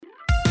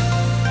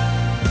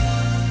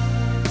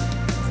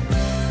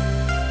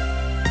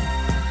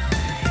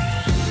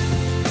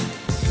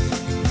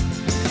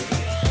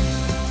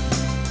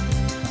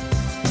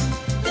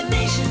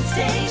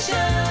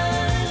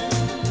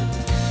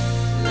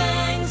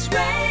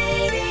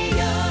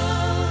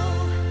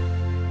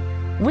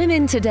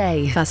Women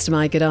Today. Faster,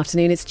 good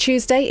afternoon. It's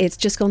Tuesday. It's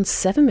just gone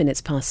 7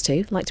 minutes past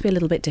 2. Like to be a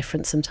little bit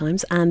different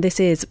sometimes. And this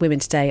is Women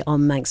Today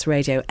on Manx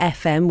Radio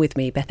FM with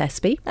me, Beth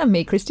Espy. And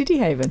me, Christy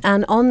DeHaven.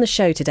 And on the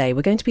show today,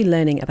 we're going to be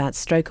learning about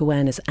stroke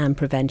awareness and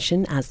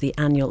prevention as the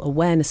annual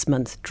Awareness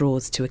Month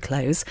draws to a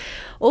close.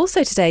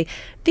 Also today,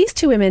 these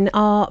two women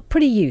are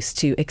pretty used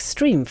to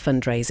extreme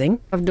fundraising.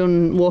 I've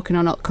done walking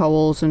on hot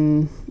coals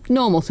and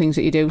normal things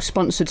that you do,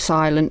 sponsored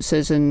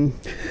silences and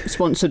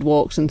sponsored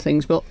walks and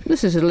things, but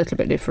this is a little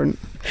bit different.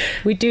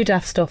 We do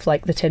daft stuff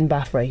like the tin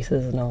bath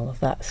races and all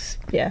of that.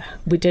 Yeah,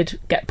 we did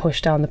get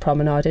pushed down the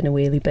promenade in a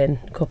wheelie bin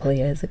a couple of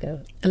years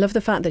ago. I love the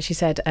fact that she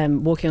said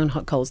walking on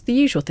hot coals, the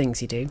usual things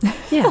you do.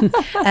 Yeah.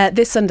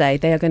 This Sunday,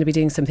 they are going to be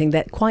doing something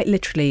that quite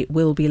literally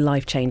will be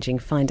life-changing.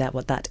 Find out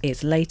what that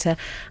is later.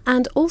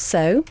 And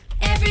also...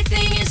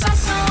 Everything is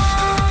awesome.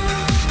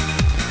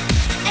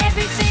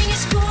 Everything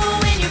is cool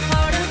when you're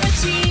part of a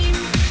team.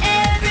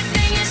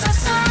 Everything is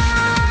awesome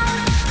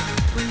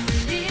when we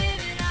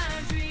live in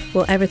our dreams.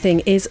 Well,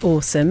 everything is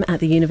awesome at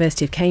the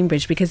University of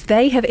Cambridge because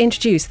they have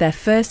introduced their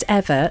first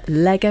ever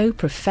Lego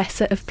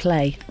Professor of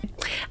Play.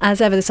 As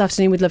ever this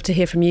afternoon, we'd love to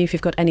hear from you. If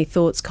you've got any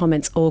thoughts,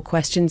 comments or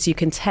questions, you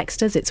can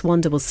text us. It's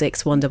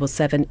 166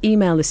 177.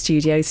 Email the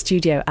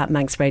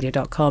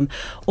studio@manxradio.com,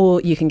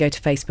 or you can go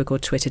to Facebook or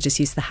Twitter. Just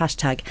use the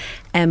hashtag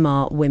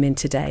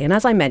 #MRWomenToday. And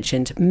as I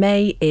mentioned,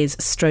 May is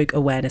Stroke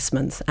Awareness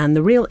Month, and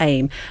the real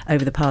aim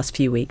over the past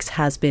few weeks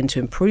has been to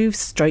improve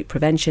stroke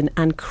prevention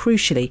and,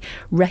 crucially,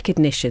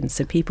 recognition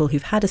so people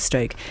who've had a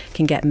stroke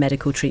can get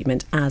medical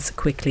treatment as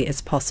quickly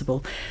as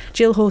possible.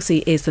 Jill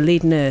Horsey is the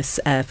lead nurse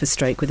for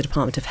stroke with the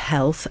Department of Health.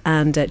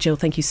 And Jill,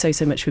 thank you so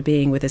much for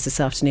being with us this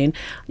afternoon.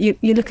 You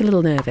look a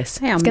little nervous.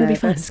 Hey, it's going to be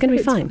fine. It's going to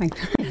be fine.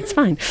 Yeah, it's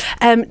fine.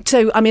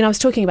 So, I mean, I was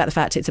talking about the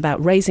fact it's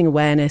about raising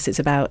awareness. It's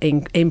about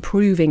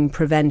improving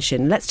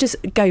prevention. Let's just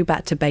go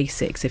back to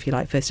basics, if you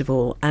like, first of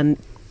all. And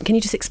can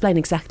you just explain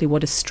exactly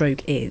what a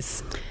stroke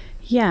is?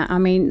 Yeah, I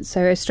mean,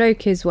 so a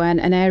stroke is when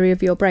an area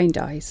of your brain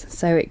dies.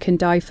 So it can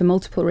die for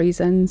multiple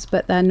reasons,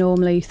 but they're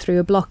normally through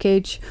a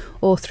blockage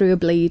or through a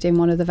bleed in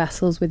one of the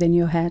vessels within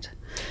your head.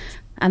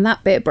 And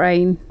that bit of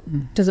brain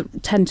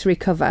doesn't tend to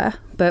recover,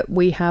 but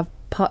we have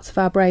parts of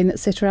our brain that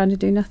sit around and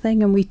do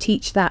nothing, and we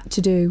teach that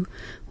to do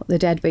what the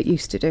dead bit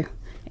used to do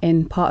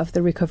in part of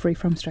the recovery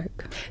from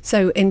stroke.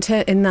 So in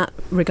that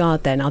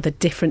regard then, are there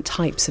different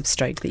types of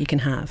stroke that you can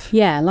have?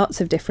 Yeah, lots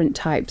of different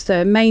types.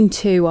 The main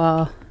two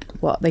are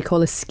what they call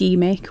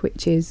ischemic,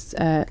 which is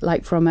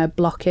like from a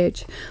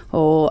blockage,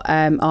 or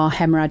are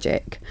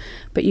hemorrhagic.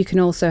 But you can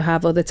also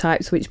have other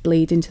types which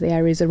bleed into the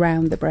areas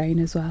around the brain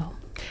as well.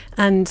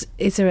 And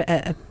is there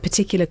a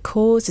particular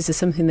cause? Is there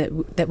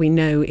something that we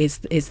know is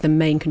the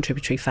main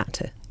contributory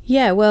factor?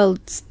 Yeah, well,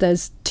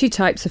 there's two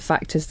types of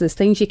factors. There's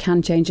things you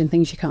can change and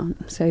things you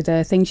can't. So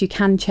the things you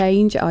can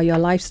change are your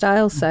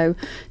lifestyle, so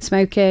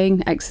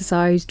smoking,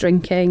 exercise,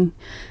 drinking.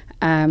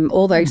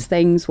 All those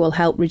things will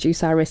help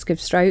reduce our risk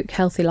of stroke,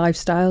 healthy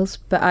lifestyles.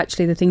 But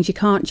actually the things you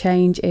can't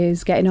change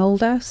is getting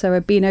older. So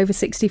being over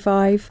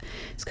 65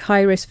 is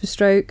high risk for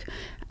stroke,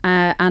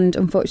 and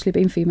unfortunately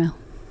being female.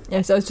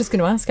 Yes, I was just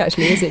going to ask,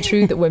 actually, is it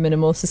true that women are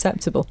more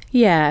susceptible?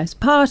 Yeah, it's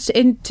part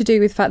to do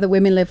with the fact that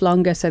women live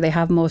longer, so they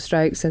have more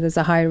strokes, so there's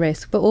a higher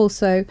risk. But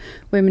also,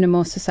 women are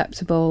more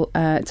susceptible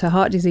to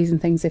heart disease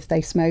and things if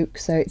they smoke.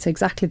 So it's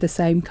exactly the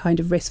same kind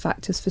of risk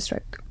factors for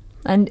stroke.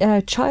 And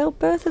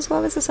childbirth as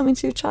well? Is there something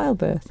to do with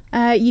childbirth?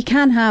 You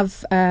can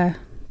have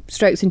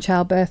strokes in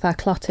childbirth. Our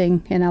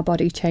clotting in our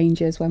body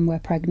changes when we're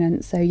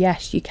pregnant. So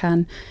yes, you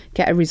can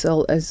get a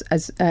result as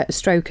a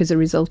stroke as a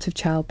result of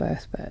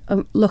childbirth,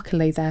 but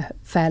luckily they're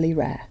fairly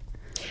rare.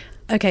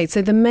 Okay,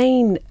 so the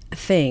main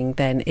thing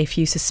then, if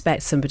you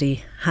suspect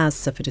somebody has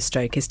suffered a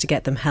stroke, is to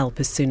get them help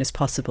as soon as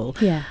possible.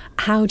 Yeah.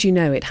 How do you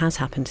know it has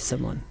happened to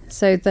someone?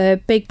 So the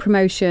big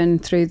promotion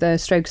through the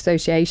Stroke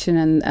Association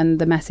and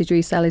the message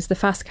we sell is the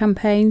FAST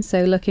campaign.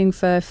 So looking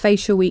for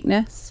facial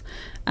weakness.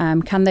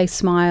 Can they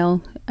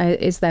smile?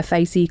 Is their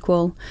face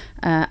equal?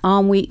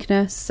 Arm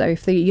weakness. So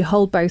if you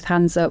hold both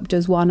hands up,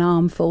 does one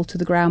arm fall to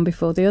the ground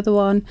before the other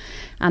one?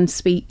 And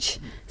speech.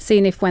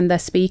 Seeing if when they're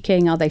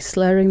speaking, are they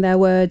slurring their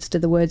words? Do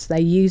the words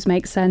they use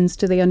make sense?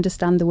 Do they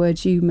understand the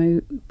words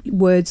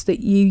that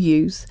you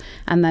use?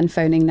 And then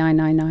phoning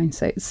 999.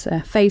 So it's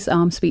face,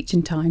 arm, speech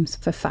and times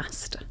for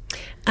FAST.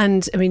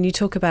 And I mean, you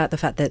talk about the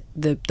fact that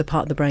the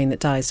part of the brain that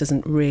dies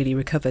doesn't really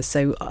recover.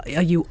 So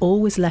are you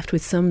always left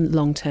with some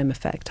long-term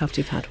effect after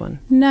you've had one?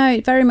 No,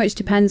 it very much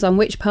depends on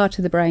which part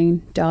of the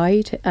brain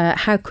died,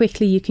 how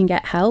quickly you can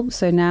get help.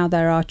 So now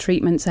there are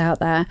treatments out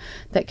there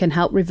that can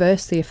help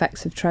reverse the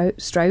effects of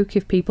stroke.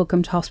 If people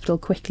come to hospital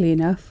quickly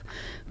enough,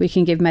 we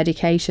can give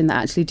medication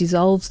that actually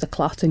dissolves the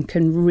clot and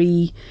can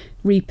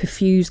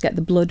reperfuse, get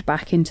the blood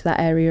back into that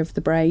area of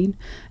the brain.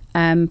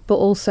 But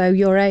also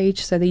your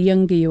age. So the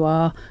younger you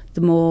are,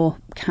 the more,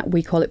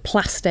 we call it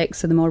plastic,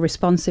 so the more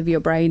responsive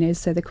your brain is,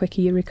 so the quicker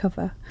you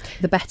recover,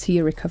 the better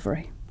your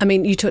recovery. I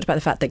mean, you talked about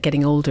the fact that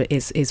getting older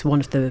is one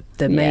of the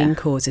main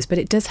causes, but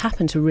it does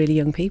happen to really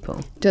young people.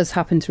 It does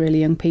happen to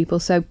really young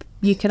people. So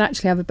you can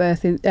actually have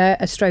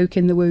a stroke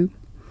in the womb.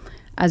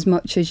 as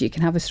much as you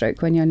can have a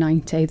stroke when you're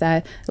 90.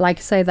 They're, like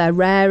I say, they're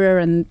rarer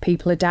and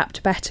people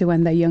adapt better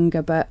when they're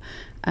younger, but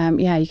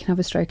yeah, you can have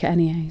a stroke at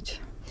any age.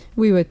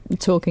 We were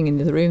talking in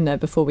the room there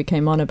before we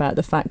came on about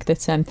the fact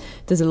that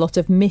there's a lot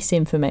of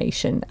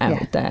misinformation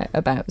out there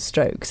about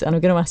strokes, and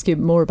I'm going to ask you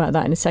more about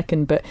that in a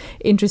second. But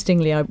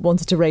interestingly, I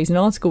wanted to raise an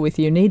article with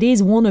you, and it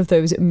is one of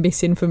those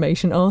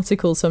misinformation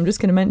articles, so I'm just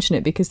going to mention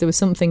it because there was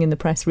something in the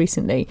press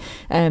recently.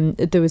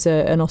 There was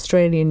an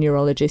Australian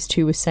neurologist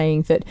who was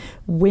saying that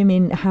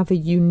women have a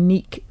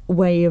unique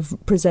way of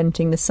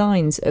presenting the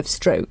signs of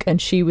stroke, and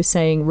she was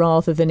saying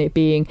rather than it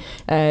being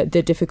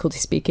the difficulty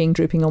speaking,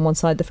 drooping on one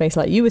side of the face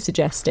like you were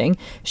suggesting,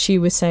 she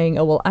was saying,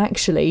 oh well,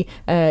 actually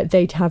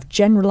they'd have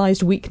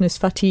generalised weakness,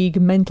 fatigue,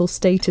 mental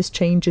status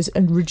changes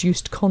and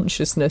reduced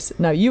consciousness.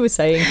 Now you were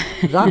saying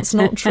that's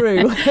not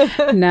true.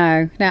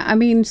 No, I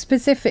mean,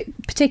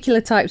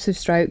 particular types of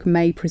stroke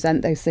may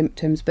present those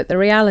symptoms, but the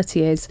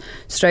reality is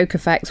stroke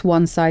affects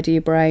one side of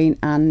your brain,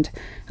 and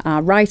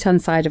our right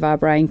hand side of our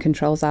brain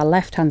controls our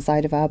left hand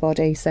side of our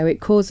body, so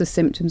it causes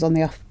symptoms on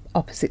the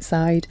opposite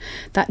side.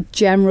 That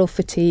general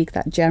fatigue,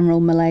 that general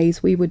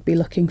malaise, we would be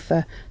looking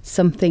for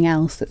something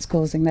else that's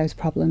causing those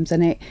problems,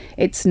 and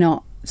it's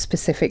not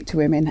specific to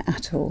women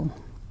at all.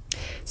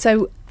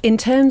 So in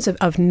terms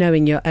of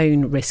knowing your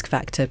own risk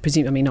factor,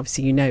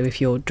 obviously you know if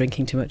you're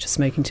drinking too much or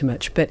smoking too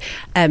much, but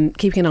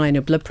keeping an eye on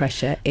your blood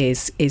pressure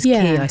is key,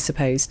 I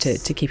suppose,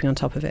 to keeping on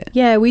top of it.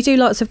 Yeah, we do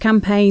lots of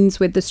campaigns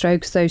with the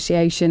Stroke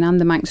Association and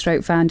the Manx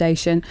Stroke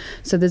Foundation.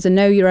 So there's a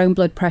Know Your Own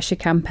Blood Pressure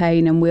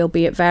campaign, and we'll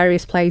be at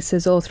various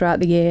places all throughout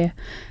the year.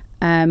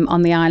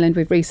 On the island,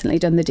 we've recently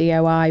done the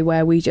DOI,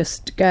 where we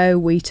just go,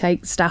 we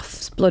take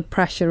staff's blood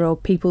pressure or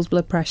people's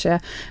blood pressure,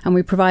 and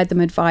we provide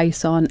them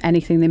advice on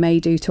anything they may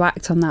do to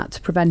act on that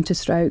to prevent a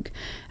stroke.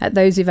 At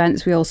those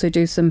events, we also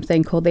do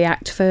something called the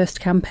Act First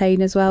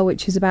campaign as well,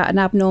 which is about an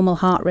abnormal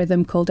heart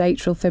rhythm called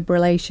atrial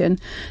fibrillation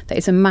that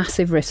is a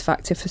massive risk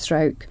factor for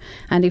stroke.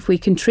 And if we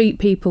can treat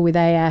people with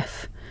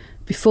AF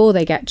before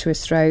they get to a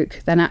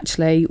stroke, then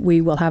actually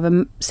we will have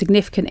a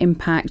significant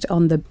impact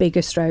on the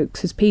bigger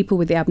strokes, as people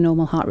with the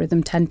abnormal heart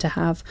rhythm tend to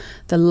have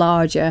the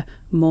larger,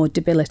 more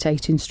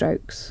debilitating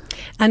strokes.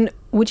 And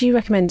would you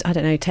recommend,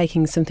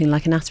 taking something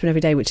like an aspirin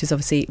every day, which is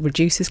obviously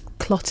reduces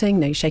clotting?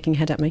 No, you're shaking your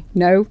head at me.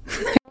 No,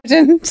 I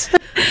wouldn't.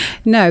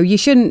 No, you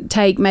shouldn't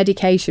take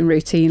medication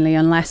routinely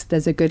unless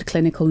there's a good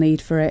clinical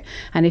need for it.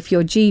 And if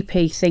your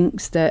GP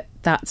thinks that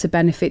that's a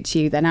benefit to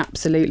you, then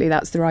absolutely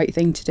that's the right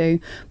thing to do.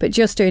 But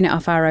just doing it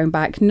off our own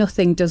back,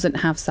 nothing doesn't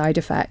have side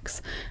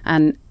effects,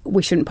 and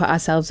we shouldn't put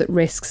ourselves at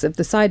risks of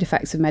the side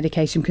effects of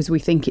medication because we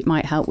think it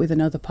might help with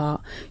another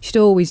part. You should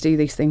always do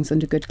these things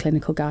under good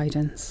clinical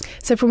guidance.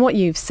 So from what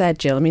you've said,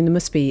 Jill, there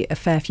must be a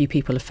fair few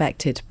people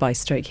affected by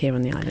stroke here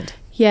on the island.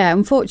 Yeah,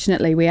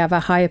 unfortunately, we have a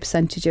higher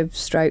percentage of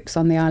strokes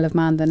on the Isle of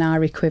Man than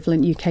our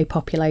equivalent UK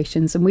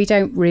populations, and we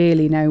don't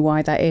really know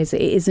why that is.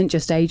 It isn't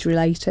just age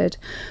related.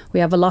 We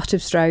have a lot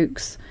of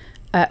strokes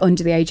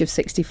under the age of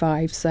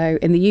 65. So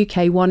in the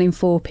UK, 1 in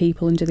 4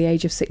 people under the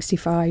age of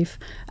 65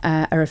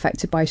 are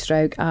affected by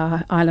stroke.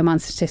 Our Isle of Man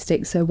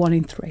statistics are 1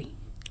 in 3.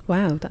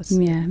 Wow,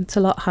 it's a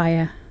lot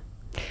higher.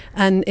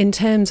 And in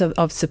terms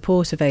of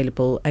support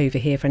available over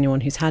here for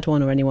anyone who's had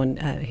one or anyone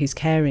who's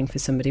caring for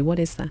somebody, what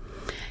is there?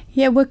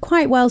 Yeah, we're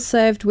quite well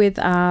served with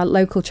our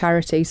local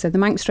charity. So the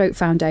Manx Stroke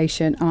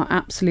Foundation are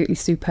absolutely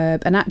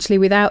superb. And actually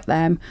without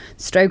them,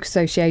 Stroke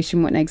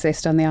Association wouldn't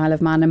exist on the Isle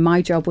of Man, and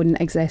my job wouldn't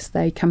exist.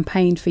 They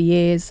campaigned for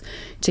years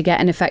to get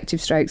an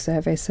effective stroke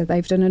service. So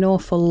they've done an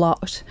awful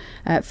lot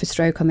for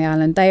stroke on the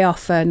island. They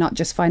offer not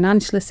just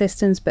financial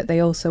assistance, but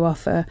they also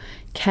offer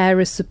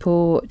carer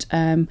support,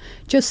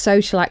 just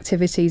social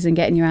activities and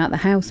getting you out the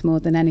house more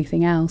than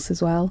anything else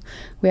as well.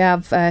 We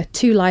have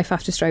 2 Life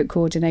After Stroke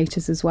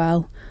coordinators as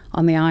well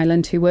on the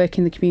island who work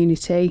in the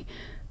community.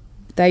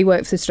 They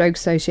work for the Stroke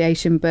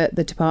Association, but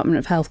the Department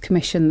of Health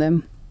commissioned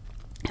them,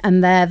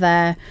 and they're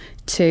there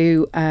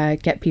to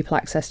get people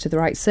access to the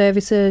right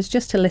services,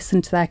 just to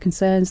listen to their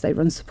concerns. They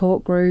run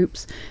support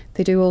groups,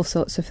 they do all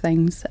sorts of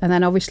things. And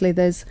then obviously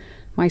there's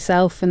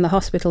myself and the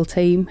hospital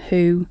team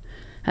who,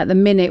 at the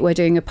minute, we're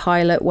doing a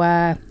pilot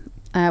where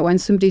when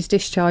somebody's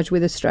discharged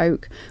with a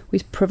stroke, we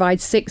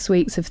provide 6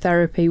 weeks of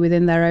therapy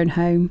within their own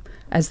home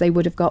as they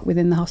would have got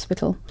within the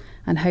hospital.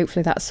 And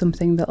hopefully that's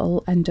something that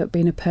will end up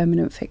being a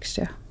permanent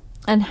fixture.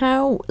 And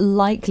how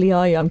likely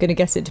are you, I'm going to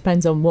guess it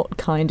depends on what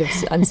kind of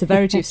and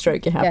severity of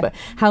stroke you have, Yeah. but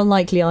how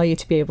likely are you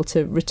to be able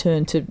to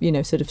return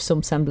to, sort of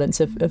some semblance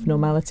of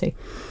normality?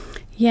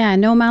 Yeah,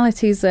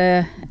 normality is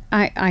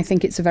I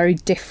think it's a very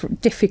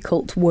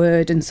difficult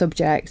word and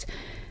subject.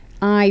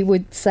 I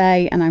would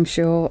say, and I'm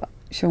sure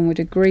Sean would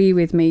agree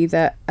with me,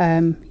 that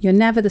you're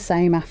never the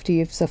same after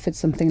you've suffered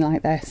something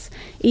like this.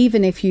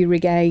 Even if you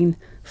regain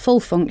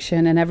full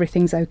function and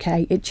everything's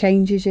okay, it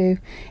changes you.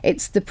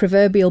 It's the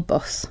proverbial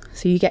bus.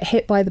 So you get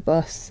hit by the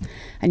bus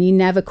and you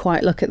never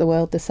quite look at the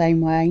world the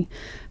same way.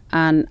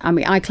 And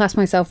I class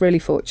myself really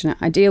fortunate.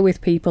 I deal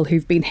with people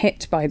who've been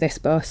hit by this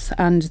bus,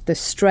 and the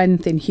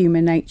strength in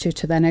human nature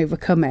to then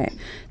overcome it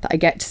that I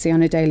get to see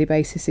on a daily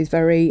basis is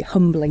very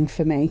humbling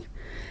for me.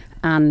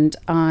 And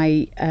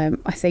I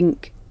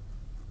think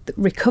that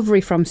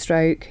recovery from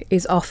stroke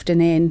is often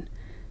in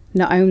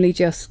not only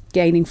just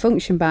gaining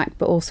function back,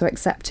 but also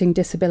accepting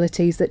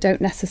disabilities that don't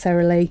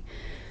necessarily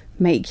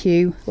make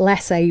you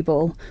less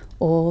able,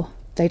 or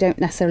they don't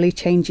necessarily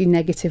change you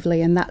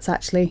negatively. And that's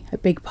actually a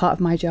big part of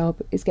my job,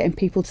 is getting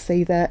people to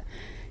see that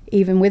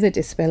even with a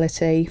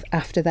disability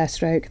after their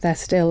stroke, they're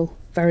still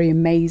very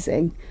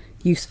amazing,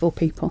 useful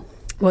people.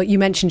 Well, you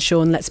mentioned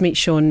Sean. Let's meet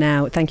Sean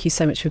now. Thank you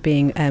so much for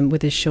being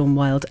with us, Sean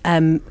Wild.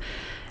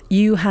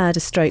 You had a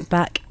stroke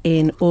back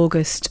in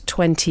August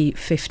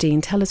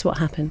 2015. Tell us what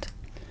happened.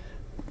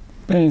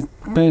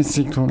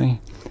 Basically,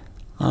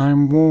 I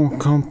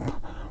woke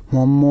up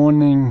one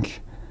morning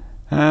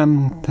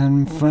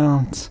and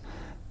felt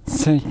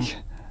sick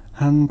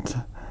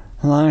and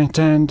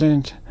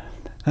lightheaded,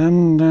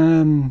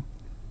 and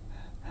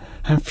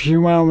a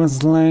few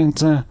hours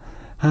later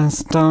I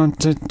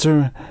started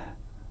to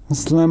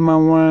slur my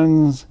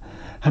words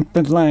a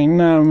bit like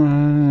now,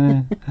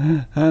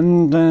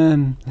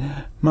 and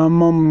my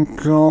mum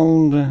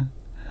called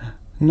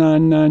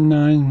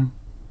 999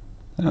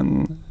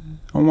 and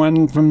I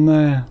went from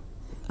there.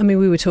 I mean,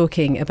 we were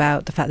talking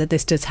about the fact that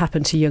this does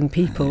happen to young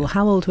people.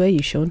 How old were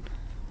you, Sean?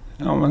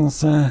 I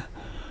was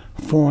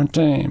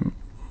 14.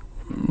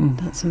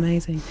 That's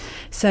amazing.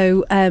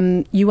 So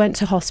you went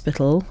to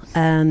hospital,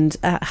 and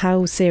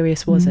how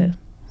serious was it?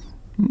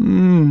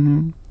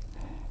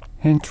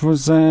 It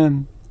was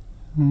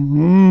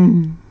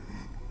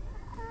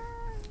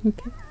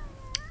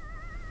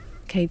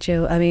Okay,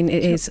 Jill. I mean,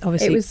 it is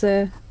obviously. It was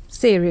a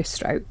serious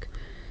stroke.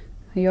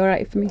 Are you all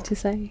right for me to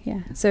say?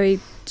 Yeah. So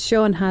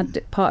Sean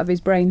had part of his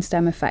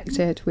brainstem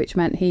affected, which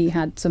meant he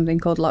had something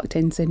called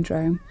locked-in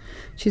syndrome,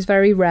 which is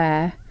very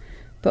rare,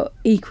 but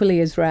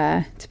equally as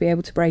rare to be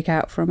able to break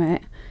out from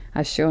it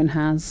as Sean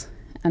has.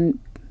 And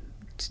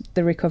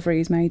the recovery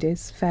he's made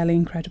is fairly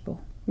incredible.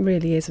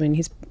 Really is. I mean,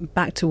 he's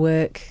back to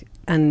work,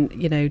 and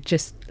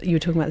just you were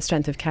talking about the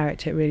strength of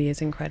character. It really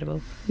is incredible.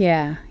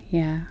 Yeah,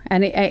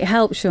 and it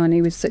helped Sean.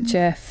 He was such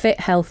a fit,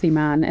 healthy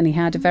man, and he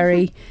had a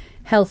very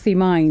healthy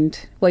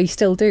mind. Well, you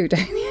still do,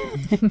 don't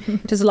you?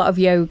 Does a lot of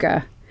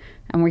yoga,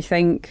 and we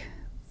think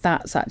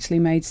that's actually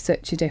made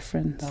such a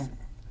difference.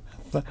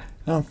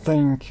 I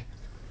think.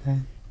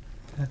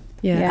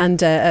 Yeah.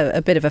 And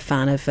a bit of a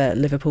fan of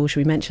Liverpool. Should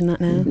we mention that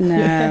now?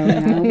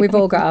 No, we've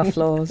all got our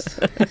flaws.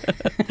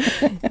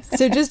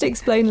 So just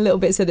explain a little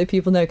bit so that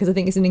people know, because I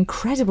think it's an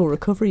incredible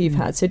recovery you've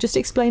had. So just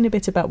explain a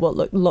bit about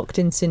what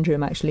locked-in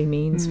syndrome actually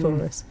means for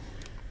us.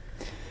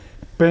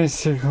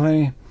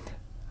 Basically,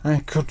 I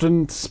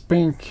couldn't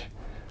speak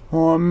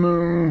or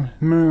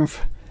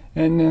move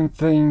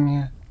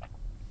anything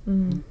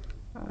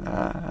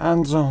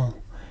at all.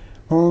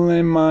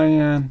 Only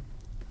my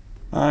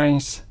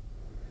eyes.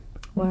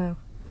 Wow.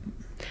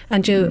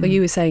 And Jill,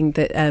 you were saying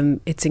that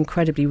it's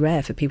incredibly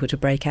rare for people to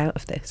break out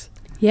of this.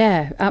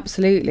 Yeah,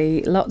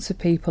 absolutely. Lots of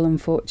people,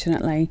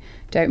 unfortunately,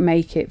 don't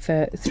make it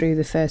through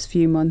the first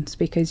few months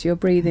because your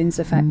breathing's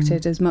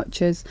affected as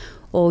much as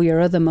all your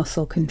other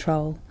muscle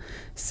control.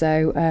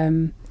 So,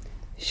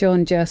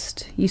 Sean,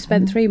 you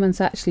spent 3 months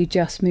actually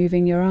just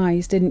moving your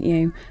eyes, didn't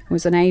you? And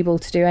was unable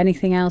to do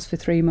anything else for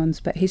 3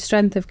 months. But his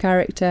strength of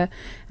character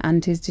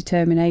and his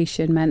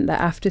determination meant that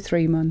after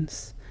 3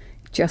 months,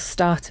 just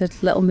started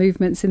little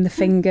movements in the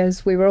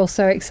fingers. We were all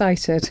so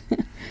excited.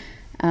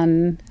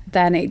 And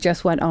then it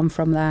just went on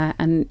from there.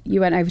 And you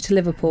went over to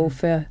Liverpool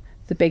for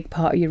the big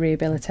part of your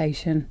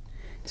rehabilitation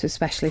to a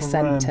specialist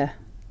centre.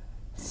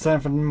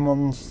 7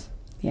 months.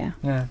 Yeah.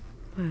 Yeah.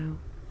 Wow.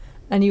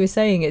 And you were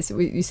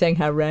saying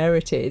how rare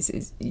it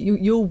is.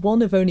 You're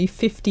one of only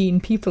 15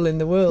 people in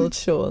the world,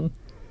 Sean.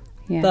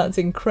 Yeah. That's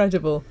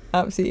incredible.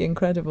 Absolutely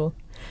incredible.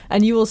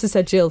 And you also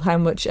said, Jill, how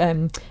much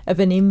of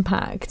an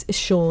impact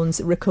Sean's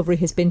recovery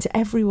has been to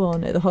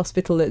everyone at the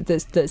hospital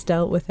that's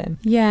dealt with him.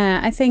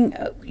 Yeah, I think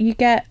you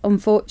get,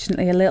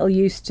 unfortunately, a little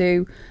used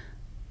to...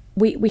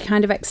 We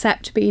kind of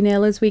accept being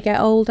ill as we get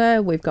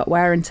older. We've got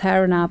wear and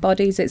tear in our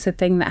bodies. It's a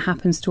thing that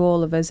happens to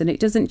all of us, and it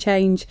doesn't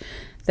change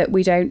that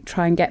we don't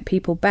try and get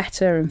people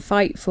better and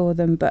fight for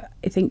them. But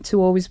I think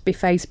to always be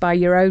faced by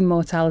your own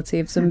mortality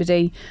of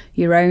somebody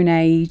your own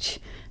age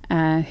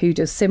who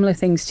does similar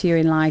things to you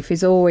in life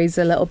is always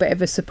a little bit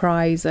of a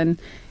surprise. And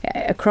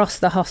across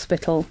the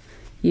hospital,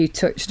 you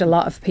touched a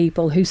lot of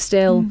people who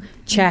still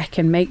check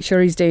and make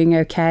sure he's doing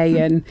okay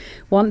and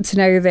want to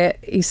know that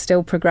he's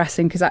still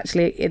progressing, because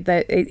actually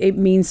it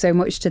means so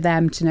much to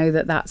them to know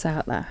that that's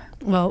out there.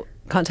 Well,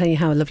 can't tell you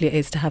how lovely it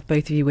is to have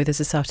both of you with us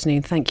this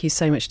afternoon. Thank you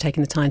so much for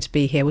taking the time to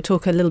be here. We'll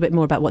talk a little bit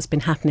more about what's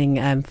been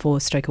happening for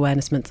Stroke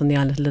Awareness Month on the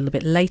island a little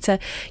bit later.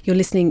 You're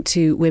listening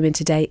to Women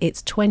Today.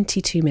 It's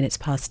 22 minutes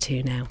past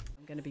 2 now.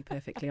 Going to be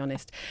perfectly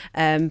honest.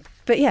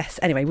 But yes,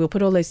 anyway, we'll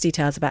put all those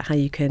details about how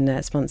you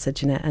can sponsor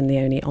Jeanette and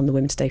Leonie on the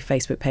Women Today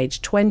Facebook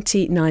page.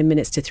 29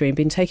 minutes to 3. We've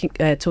been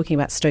talking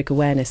about stroke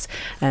awareness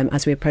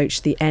as we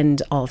approach the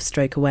end of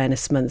Stroke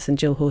Awareness Month, and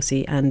Jill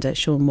Horsey and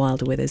Sean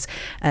Wilder with us.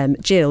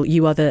 Jill,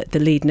 you are the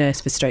lead nurse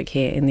for stroke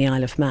here in the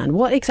Isle of Man.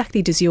 What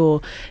exactly does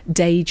your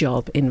day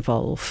job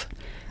involve?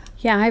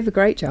 Yeah, I have a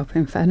great job,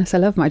 in fairness. I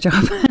love my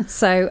job.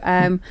 So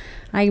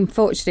I'm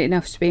fortunate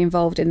enough to be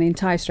involved in the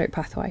entire stroke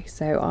pathway.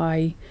 So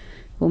I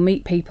will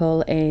meet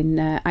people in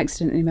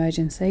accident and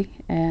emergency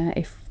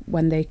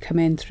when they come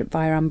in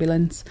via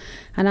ambulance,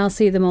 and I'll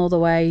see them all the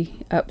way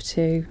up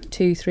to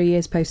 2-3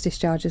 years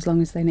post-discharge, as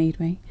long as they need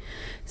me.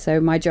 So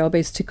my job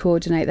is to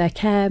coordinate their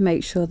care,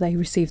 make sure they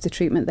receive the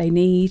treatment they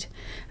need,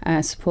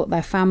 support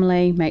their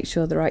family, make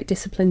sure the right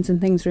disciplines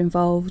and things are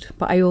involved.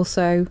 But I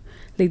also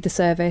lead the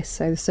service,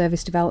 so the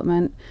service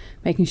development,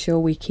 making sure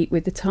we keep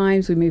with the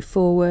times, we move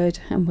forward,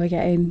 and we're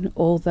getting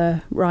all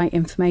the right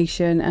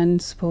information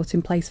and support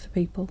in place for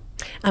people.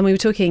 And we were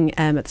talking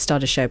at the start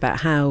of the show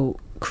about how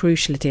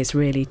crucial it is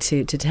really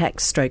to detect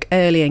stroke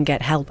early and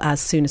get help as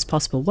soon as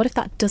possible. What if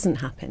that doesn't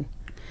happen?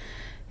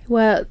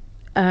 Well,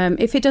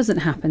 if it doesn't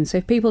happen, so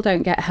if people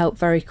don't get help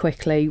very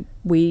quickly,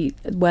 we're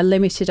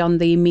limited on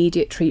the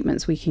immediate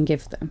treatments we can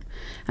give them.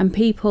 And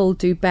people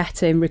do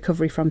better in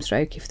recovery from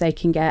stroke if they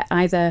can get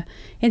either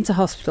into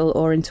hospital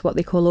or into what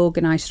they call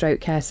organised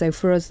stroke care. So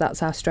for us,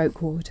 that's our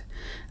stroke ward.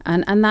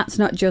 And that's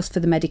not just for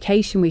the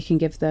medication we can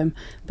give them,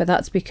 but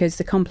that's because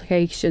the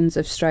complications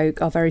of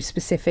stroke are very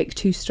specific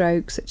to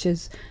stroke, such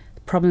as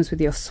problems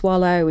with your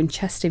swallow and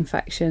chest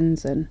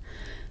infections and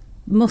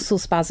muscle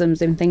spasms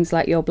in things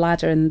like your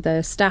bladder, and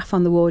the staff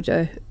on the ward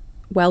are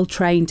well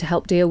trained to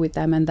help deal with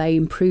them, and they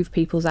improve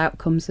people's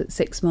outcomes at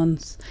 6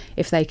 months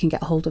if they can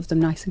get hold of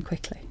them nice and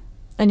quickly.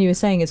 And you were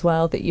saying as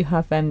well that you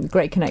have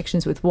great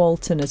connections with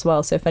Walton as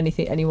well. So if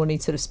anyone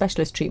needs sort of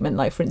specialist treatment,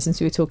 like for instance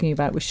we were talking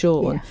about with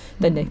Sean,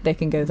 then they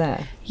can go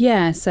there.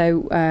 Yeah,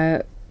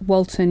 so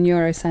Walton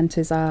Neurocentre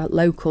is our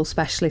local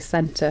specialist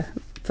centre,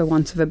 for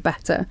want of a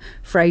better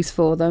phrase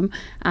for them,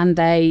 and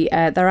they're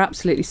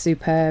absolutely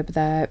superb.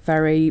 They're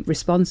very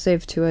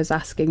responsive to us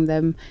asking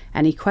them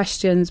any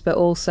questions, but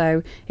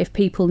also if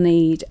people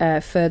need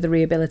further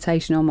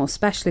rehabilitation or more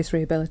specialist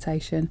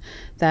rehabilitation,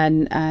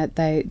 then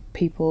they're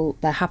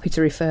happy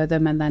to refer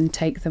them and then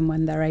take them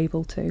when they're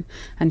able to.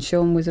 And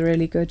Sean was a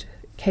really good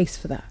case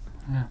for that.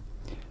 Yeah.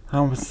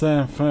 I was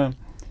there for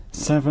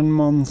 7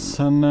 months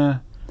and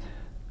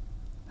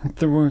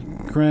they were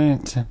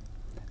great.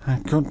 I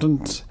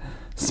couldn't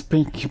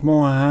speak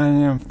more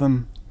highly of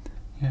them.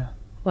 Yeah.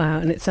 Wow,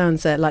 and it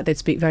sounds like they'd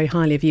speak very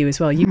highly of you as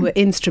well. You were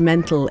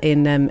instrumental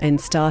in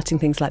starting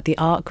things like the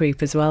art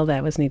group as well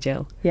there, wasn't he,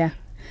 Jill? Yeah.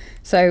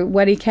 So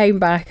when he came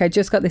back, I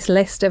just got this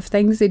list of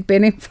things he'd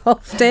been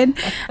involved in,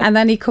 and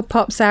then he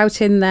pops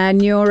out in their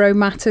Neuro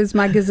Matters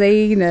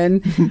magazine,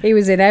 and he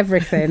was in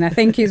everything. I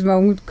think his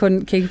mum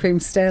couldn't keep him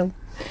still.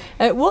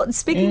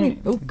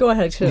 Go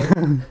ahead,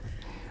 Sean.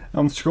 I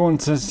was going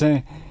to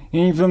say,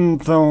 even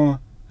though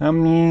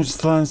I'm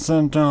useless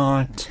at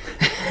art.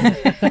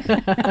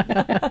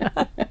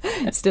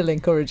 Still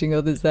encouraging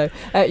others, though.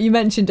 You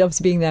mentioned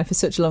obviously being there for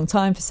such a long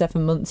time, for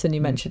 7 months, and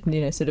you mentioned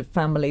sort of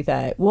family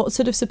there. What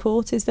sort of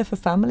support is there for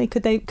family?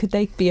 Could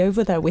they be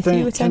over there with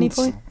you at any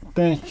point?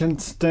 They can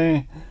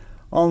stay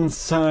on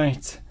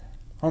site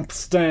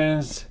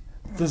upstairs.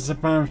 There's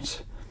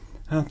about,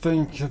 I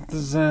think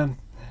there's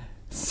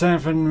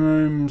 7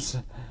 rooms,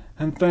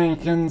 and they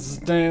can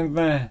stay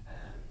there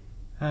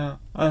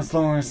as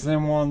long as they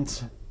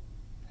want.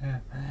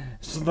 Yeah.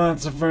 So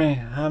that's very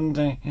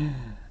handy,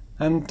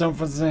 and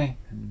obviously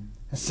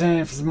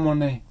saves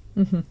money.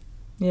 Mm-hmm.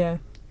 Yeah,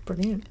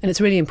 brilliant. And it's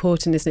really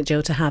important, isn't it,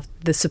 Jill, to have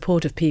the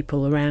support of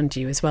people around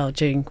you as well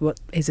during what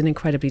is an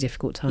incredibly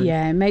difficult time.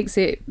 Yeah, it makes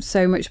it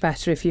so much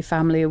better if your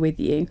family are with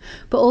you,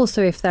 but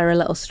also if they're a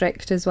little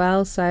strict as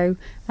well. So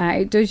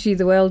it does you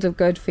the world of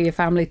good for your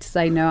family to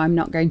say, no, I'm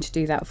not going to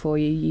do that for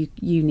you.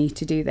 You need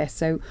to do this.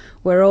 So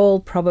we're all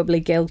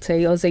probably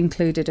guilty, us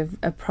included, of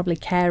probably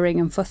caring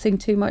and fussing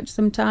too much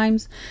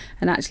sometimes.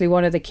 And actually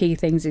one of the key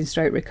things in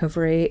stroke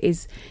recovery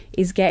is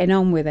getting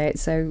on with it.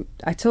 So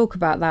I talk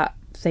about that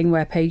thing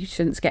where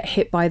patients get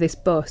hit by this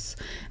bus.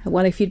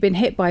 Well, if you'd been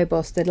hit by a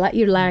bus, they'd let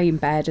you lie in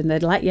bed and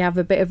they'd let you have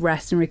a bit of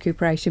rest and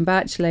recuperation. But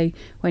actually,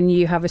 when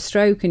you have a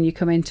stroke and you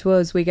come into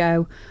us, we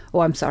go, oh,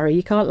 I'm sorry,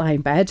 you can't lie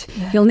in bed.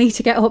 You'll need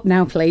to get up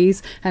now,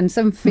 please. And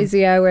some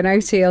physio and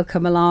OT will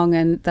come along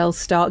and they'll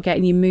start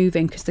getting you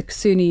moving, because the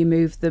sooner you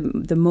move,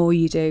 the more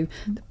you do,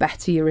 the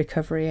better your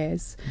recovery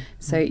is.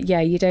 So yeah,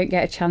 you don't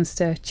get a chance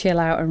to chill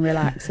out and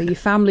relax. So your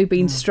family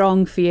being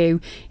strong for you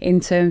in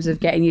terms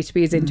of getting you to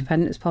be as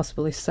independent as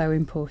possible is so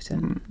important.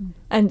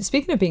 And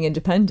speaking of being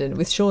independent,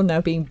 with Sean now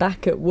being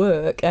back at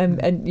work,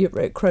 and you're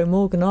at Crow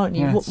Morgan, aren't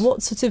you? Yes.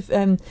 What sort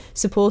of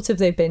support have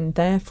they been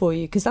there for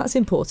you? Because that's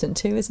important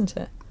too, isn't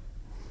it?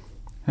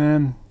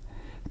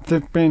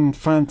 They've been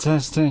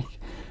fantastic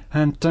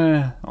and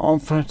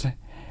offered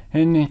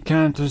any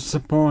kind of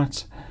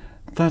support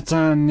that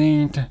I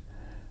need,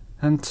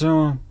 and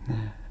so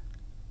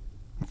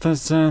if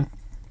there's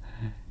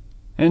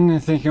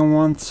anything I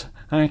want,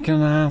 I can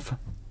have.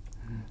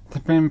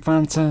 They've been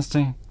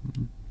fantastic.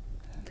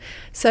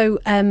 So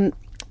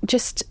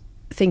just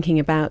thinking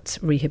about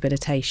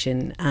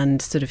rehabilitation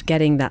and sort of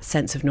getting that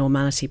sense of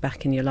normality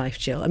back in your life,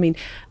 Jill, I mean,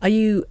 are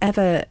you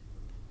ever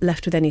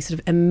left with any sort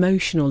of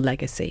emotional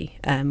legacy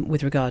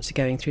with regard to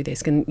going through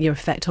this, and your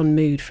effect on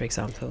mood, for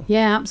example?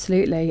 Yeah,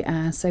 absolutely.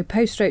 So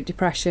post-stroke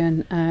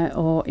depression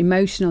or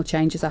emotional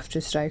changes after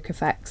a stroke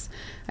affects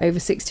over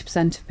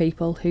 60% of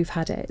people who've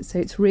had it. So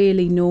it's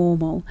really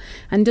normal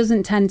and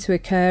doesn't tend to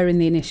occur in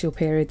the initial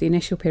period. The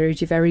initial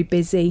period, you're very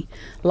busy,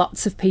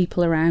 lots of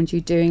people around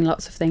you doing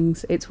lots of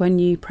things. It's when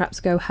you perhaps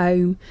go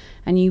home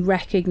and you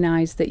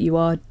recognise that you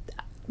are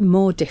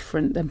more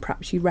different than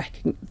perhaps you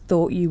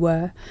thought you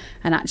were.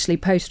 And actually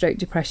post-stroke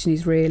depression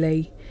is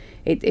really...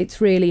 It's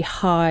really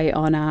high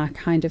on our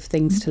kind of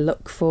things to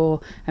look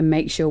for and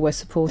make sure we're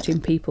supporting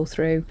people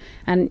through.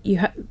 And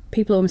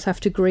people almost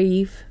have to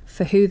grieve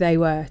for who they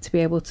were to be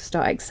able to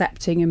start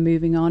accepting and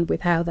moving on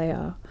with how they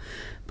are.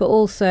 But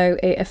also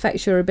it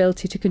affects your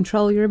ability to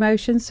control your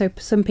emotions. So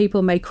some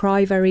people may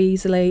cry very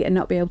easily and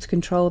not be able to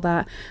control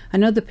that.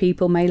 And other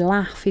people may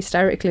laugh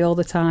hysterically all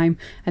the time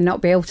and not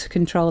be able to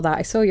control that.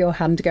 I saw your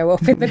hand go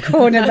up in the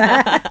corner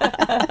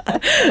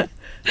there.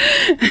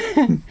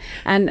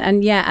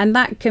 and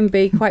that can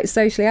be quite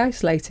socially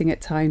isolating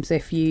at times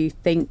if you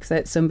think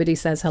that somebody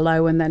says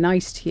hello and they're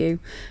nice to you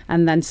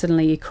and then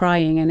suddenly you're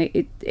crying, and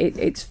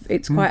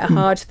it's quite a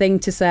hard thing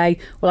to say,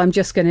 well, I'm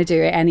just going to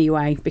do it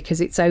anyway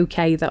because it's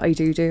okay that I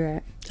do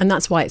it. And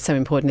that's why it's so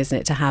important, isn't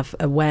it, to have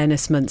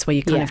awareness months where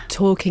you're kind of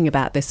talking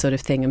about this sort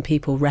of thing and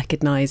people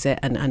recognise it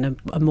and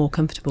are more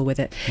comfortable with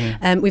it.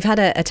 We've had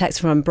a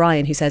text from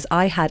Brian who says,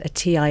 I had a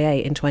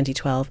TIA in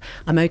 2012.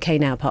 I'm okay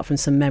now apart from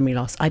some memory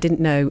loss. I didn't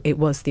know it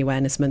was the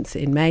awareness month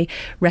in May.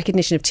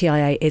 Recognition of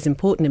TIA is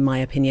important in my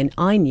opinion.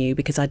 I knew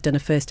because I'd done a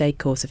first aid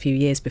course a few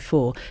years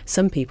before.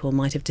 Some people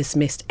might have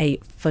dismissed a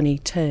funny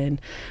turn,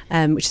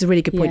 which is a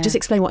really good point. Just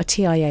explain what a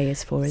TIA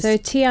is for us. So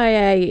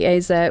TIA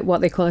is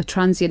what they call a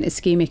transient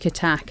ischemic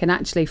attack. And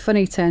actually,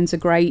 funny turn's a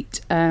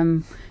great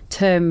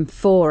term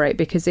for it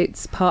because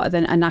it's part of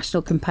a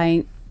national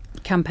campaign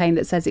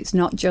that says it's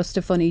not just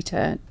a funny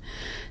turn.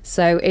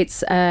 So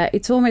it's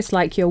almost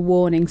like your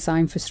warning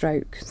sign for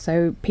stroke.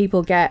 So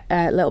people get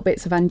little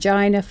bits of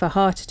angina for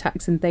heart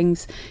attacks and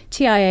things.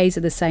 TIAs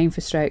are the same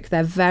for stroke.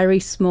 They're very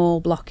small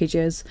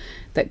blockages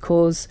that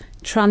cause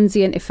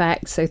transient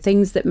effects, so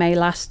things that may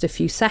last a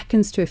few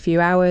seconds to a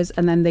few hours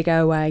and then they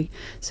go away.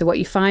 So what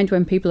you find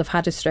when people have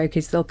had a stroke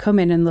is they'll come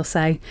in and they'll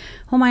say,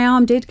 oh, my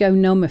arm did go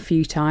numb a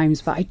few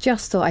times, but I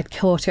just thought I'd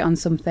caught it on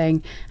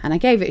something and I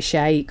gave it a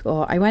shake,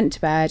 or I went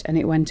to bed and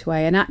it went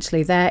away. And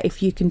actually there,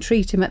 if you can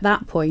treat him at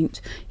that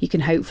point, you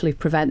can hopefully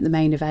prevent the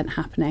main event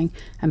happening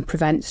and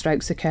prevent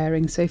strokes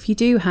occurring. So if you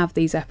do have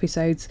these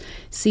episodes,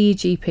 see your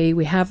GP.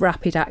 We have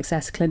rapid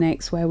access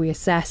clinics where we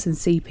assess and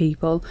see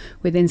people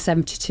within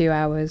 72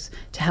 hours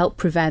to help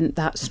prevent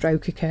that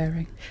stroke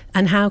occurring.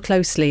 And how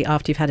closely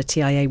after you've had a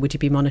TIA would you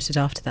be monitored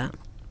after that?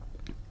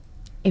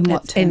 In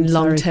what term? In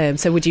long term.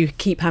 So would you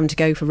keep having to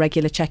go for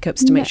regular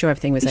checkups to make sure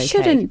everything was okay? You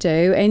shouldn't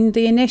do. In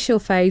the initial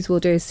phase,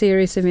 we'll do a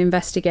series of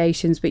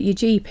investigations, but your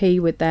GP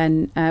would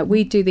then,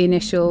 we'd do the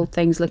initial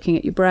things, looking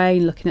at your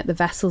brain, looking at the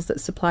vessels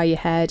that supply your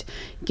head,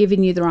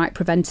 giving you the right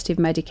preventative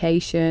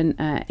medication,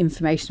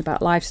 information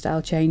about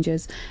lifestyle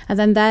changes. And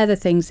then they're the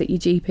things that your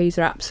GPs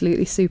are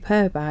absolutely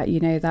superb at, you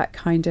know, that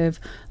kind of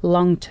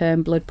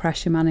long-term blood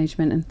pressure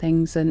management and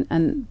things.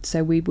 And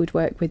so we would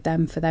work with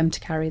them for them to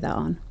carry that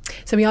on.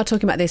 So we are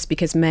talking about this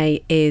because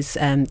May is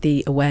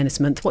the awareness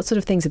month. What sort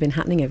of things have been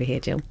happening over here,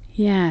 Jill?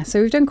 Yeah,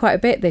 so we've done quite a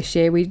bit this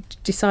year. We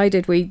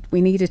decided we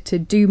needed to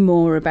do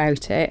more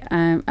about it.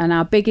 And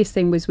our biggest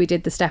thing was we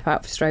did the Step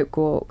Out for Stroke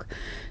walk.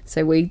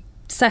 So we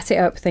set it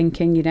up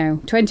thinking,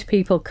 20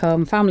 people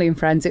come, family and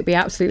friends, it'd be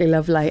absolutely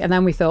lovely. And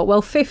then we thought,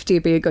 well, 50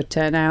 would be a good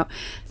turnout.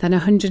 Then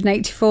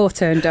 184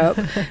 turned up,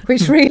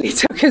 which really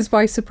took us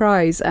by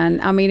surprise.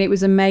 And I mean, it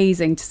was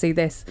amazing to see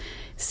this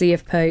sea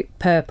of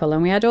purple,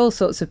 and we had all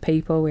sorts of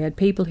people. We had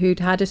people who'd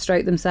had a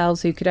stroke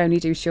themselves who could only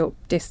do short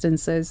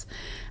distances,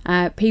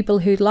 people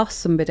who'd lost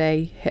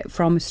somebody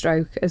from a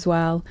stroke as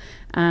well,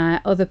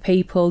 other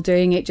people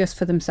doing it just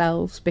for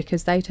themselves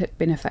because they'd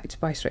been affected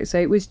by stroke. So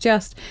it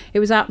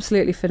was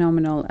absolutely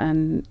phenomenal.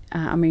 And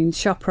I mean,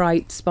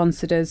 ShopRite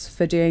sponsored us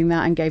for doing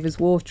that and gave us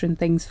water and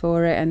things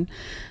for it, and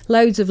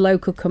loads of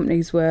local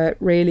companies were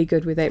really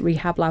good with it.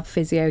 Rehab Lab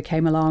Physio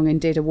came along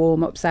and did a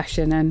warm-up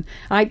session, and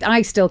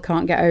I still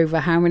can't get over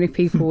how many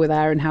people were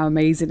there and how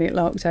amazing it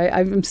looked.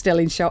 I'm still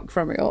in shock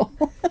from it all.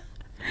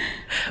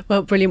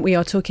 Well, brilliant. We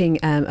are talking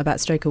about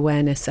stroke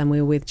awareness, and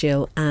we're with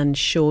Jill and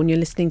Sean. You're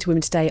listening to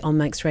Women Today on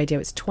Manx Radio.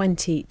 It's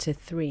 20 to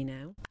 3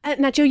 now.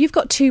 Now, Jill, you've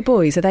got 2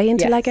 boys. Are they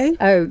into Lego?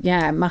 Oh,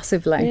 yeah,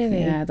 massively. Really?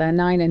 Yeah, they're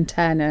 9 and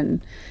 10,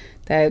 and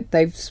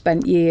they've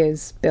spent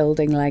years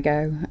building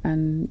Lego,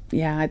 and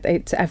yeah,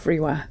 it's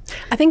everywhere.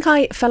 I think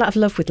I fell out of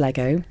love with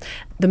Lego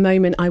the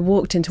moment I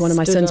walked into one of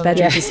my son's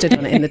bedrooms and stood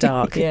on it in the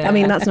dark. I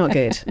mean, that's not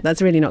good.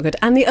 That's really not good.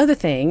 And the other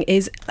thing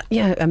is,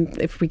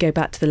 if we go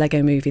back to the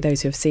Lego movie,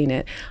 those who have seen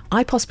it,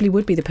 I possibly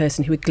would be the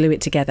person who would glue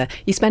it together.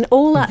 You spend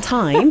all that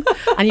time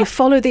and you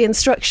follow the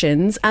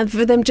instructions, and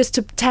for them just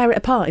to tear it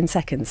apart in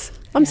seconds.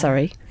 I'm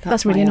sorry.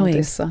 That's really my annoying.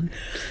 eldest son.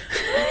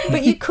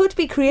 But you could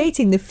be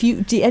creating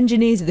the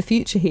engineers of the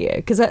future here,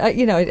 because I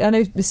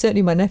know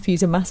certainly my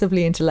nephews are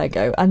massively into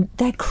Lego, and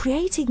they're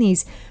creating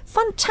these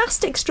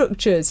fantastic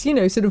structures,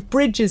 sort of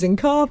bridges and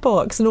car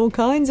parks and all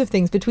kinds of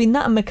things. Between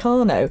that and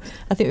Meccano,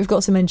 I think we've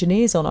got some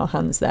engineers on our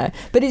hands there.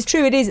 But it's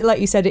true, it is, like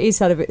you said, it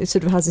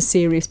sort of has a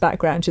serious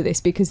background to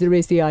this, because there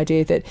is the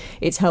idea that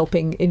it's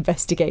helping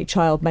investigate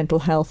child mental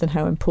health and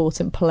how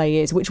important play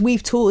is, which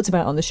we've talked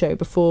about on the show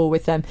before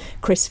with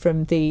Chris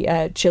from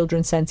the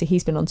Children's Centre.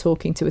 He's been on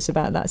talking to us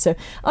about that. So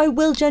I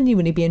will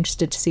genuinely be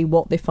interested to see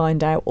what they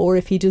find out, or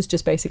if he does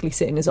just basically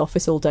sit in his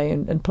office all day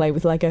and play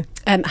with Lego.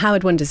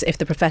 Howard wonders if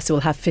the professor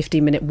will have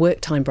 15-minute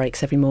work time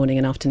breaks every morning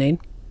and afternoon.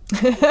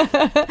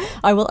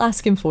 I will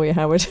ask him for you,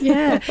 Howard.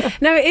 Yeah.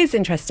 No, it is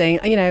interesting.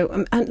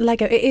 And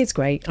Lego, it is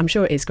great. I'm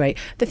sure it is great.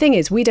 The thing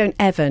is, we don't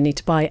ever need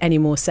to buy any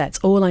more sets.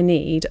 All I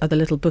need are the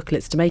little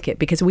booklets to make it,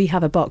 because we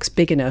have a box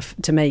big enough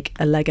to make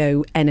a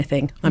Lego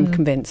anything. I'm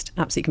convinced,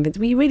 absolutely convinced.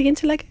 Were you really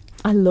into Lego?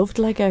 I loved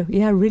Lego.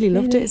 Yeah, I really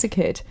loved it as a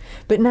kid.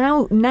 But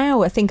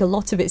now I think a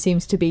lot of it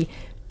seems to be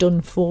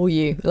done for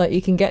you. Like,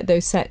 you can get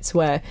those sets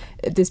where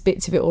there's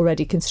bits of it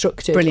already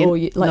constructed.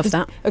 Brilliant. Or Love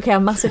that. Okay,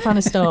 I'm a massive fan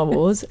of Star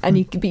Wars,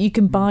 but you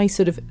can buy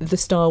sort of the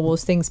Star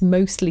Wars things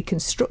mostly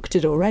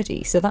constructed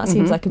already. So that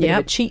seems like a bit of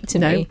a cheat to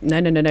me. No.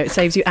 It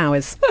saves you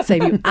hours.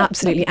 Save you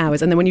absolutely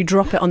hours. And then when you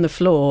drop it on the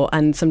floor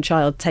and some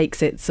child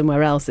takes it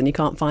somewhere else and you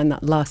can't find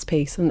that last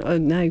piece, and oh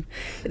no,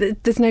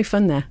 there's no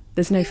fun there.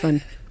 There's no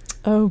fun.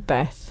 Oh,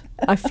 Beth,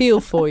 I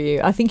feel for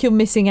you. I think you're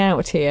missing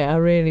out here. I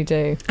really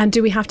do. And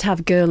do we have to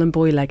have girl and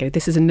boy Lego?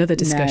 This is another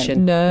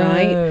discussion. No.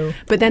 Right?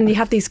 But then you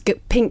have these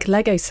pink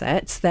Lego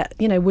sets that,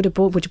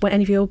 would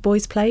any of your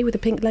boys play with a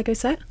pink Lego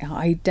set?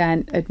 I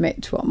daren't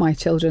admit what my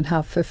children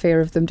have for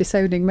fear of them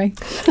disowning me.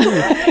 You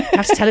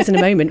have to tell us in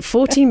a moment.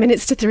 14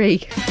 minutes to 3.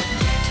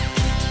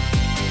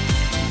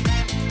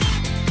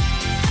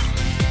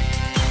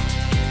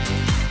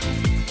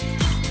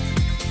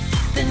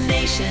 The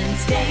Nation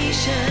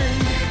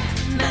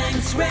Station,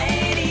 Manx Radio.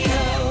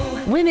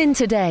 Women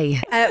Today.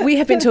 We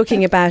have been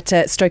talking about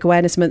Stroke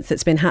Awareness Month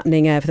that's been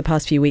happening for the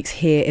past few weeks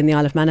here in the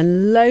Isle of Man,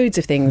 and loads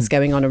of things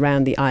going on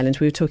around the island.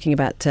 We were talking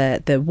about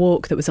the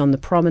walk that was on the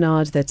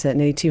promenade that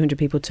nearly 200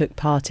 people took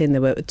part in.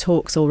 There were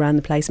talks all around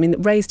the place. I mean,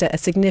 it raised a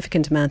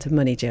significant amount of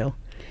money, Jill.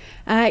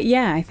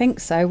 Yeah, I think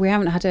so. We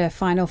haven't had a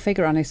final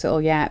figure on it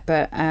all yet,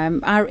 but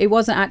it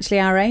wasn't actually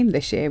our aim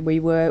this year. We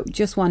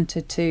just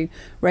wanted to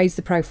raise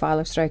the profile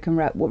of stroke and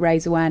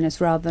raise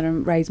awareness rather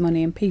than raise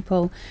money. And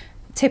people,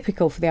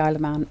 typical for the Isle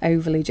of Man,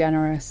 overly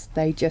generous.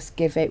 They just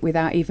give it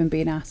without even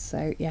being asked.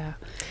 So, yeah.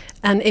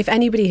 And if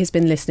anybody has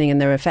been listening and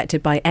they're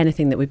affected by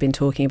anything that we've been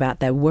talking about,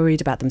 they're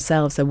worried about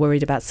themselves, they're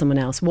worried about someone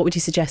else, what would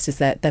you suggest is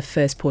their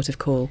first port of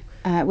call?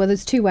 Well,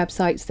 there's 2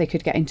 websites they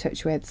could get in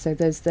touch with. So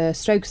there's the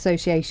Stroke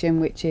Association,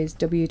 which is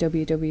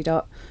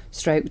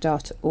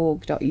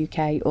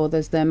www.stroke.org.uk, or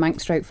there's the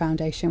Manx Stroke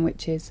Foundation,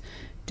 which is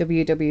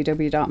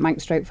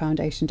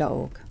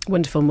www.manxstrokefoundation.org.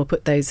 Wonderful, and we'll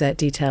put those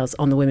details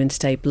on the Women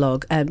Today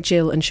blog.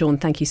 Jill and Sean,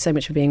 thank you so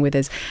much for being with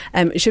us.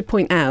 I should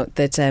point out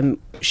that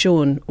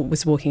Sean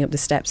was walking up the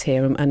steps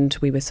here and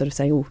we were sort of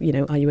saying,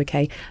 are you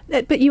okay?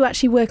 But you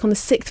actually work on the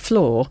 6th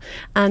floor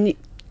and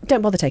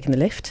don't bother taking the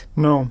lift.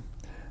 No.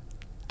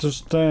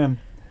 Just make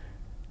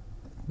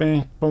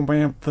my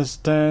way up the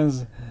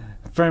stairs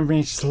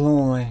very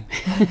slowly.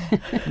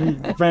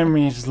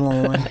 Very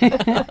slowly.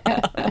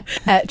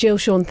 Jill,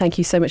 Sean, thank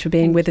you so much for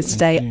being with us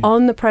today.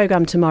 On the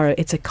programme tomorrow,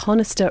 it's a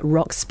Conister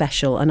Rock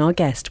special, and our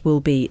guest will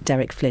be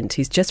Derek Flint,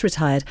 who's just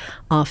retired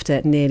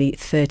after nearly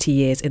 30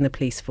 years in the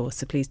police force.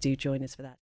 So please do join us for that.